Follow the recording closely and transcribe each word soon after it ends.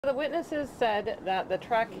The witnesses said that the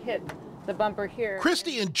truck hit the bumper here.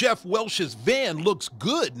 Christy and Jeff Welsh's van looks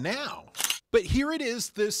good now. But here it is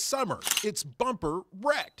this summer. Its bumper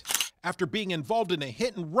wrecked after being involved in a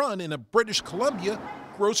hit and run in a British Columbia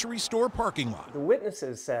grocery store parking lot. The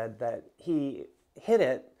witnesses said that he hit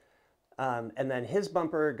it and then his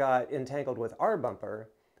bumper got entangled with our bumper.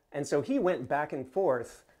 And so he went back and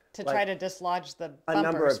forth to try to dislodge the a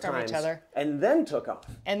number bumpers of from times, each other. and then took off.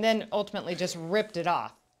 And then ultimately just ripped it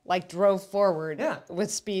off. Like drove forward with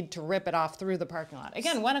speed to rip it off through the parking lot.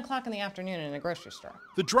 Again, 1 o'clock in the afternoon in a grocery store.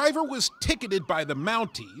 The driver was ticketed by the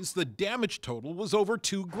Mounties. The damage total was over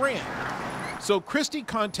 $2 grand. So Christy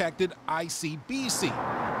contacted ICBC,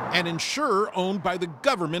 an insurer owned by the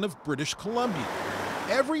government of British Columbia.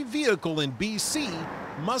 Every vehicle in BC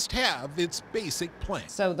must have its basic plan.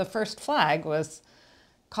 So the first flag was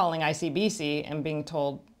calling ICBC and being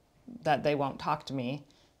told that they won't talk to me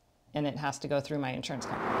and it has to go through my insurance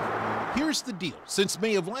company. Here's the deal. Since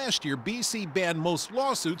May of last year, BC banned most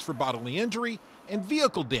lawsuits for bodily injury and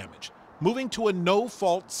vehicle damage, moving to a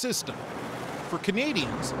no-fault system. For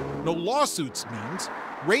Canadians, no lawsuits means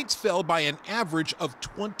rates fell by an average of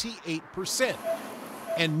 28%,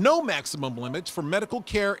 and no maximum limits for medical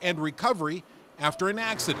care and recovery after an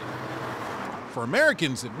accident. For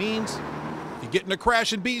Americans, it means if you get in a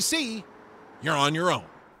crash in BC, you're on your own.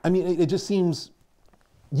 I mean, it just seems,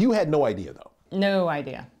 you had no idea though. No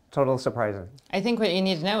idea. Total surprising. I think what you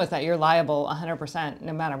need to know is that you're liable 100%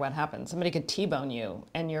 no matter what happens. Somebody could T-bone you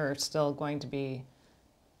and you're still going to be,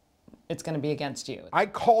 it's going to be against you. I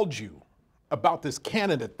called you about this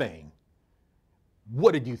Canada thing.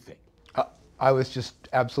 What did you think? I was just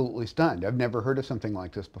absolutely stunned. I've never heard of something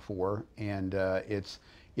like this before, and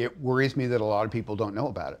it worries me that a lot of people don't know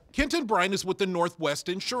about it. Kenton Bryan is with the Northwest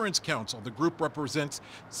Insurance Council. The group represents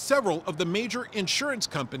several of the major insurance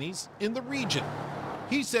companies in the region.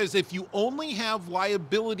 He says if you only have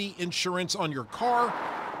liability insurance on your car,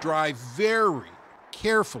 drive very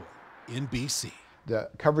carefully in BC. The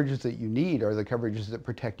coverages that you need are the coverages that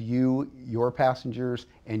protect you, your passengers,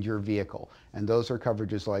 and your vehicle. And those are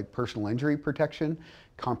coverages like personal injury protection,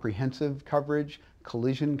 comprehensive coverage,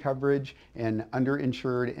 collision coverage, and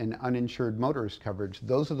underinsured and uninsured motorist coverage.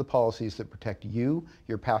 Those are the policies that protect you,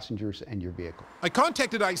 your passengers, and your vehicle. I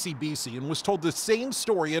contacted ICBC and was told the same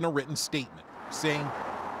story in a written statement, saying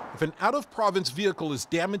if an out-of-province vehicle is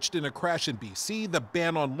damaged in a crash in BC, the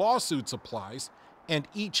ban on lawsuits applies, and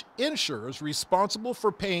each insurer is responsible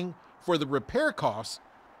for paying for the repair costs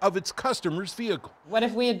of its customer's vehicle. What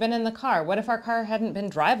if we had been in the car? What if our car hadn't been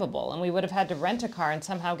drivable and we would have had to rent a car and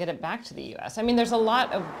somehow get it back to the US? I mean, there's a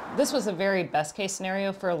lot of, this was a very best case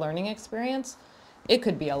scenario for a learning experience. It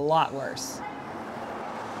could be a lot worse.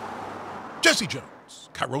 Jesse Jones,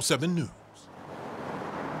 KIRO 7 News.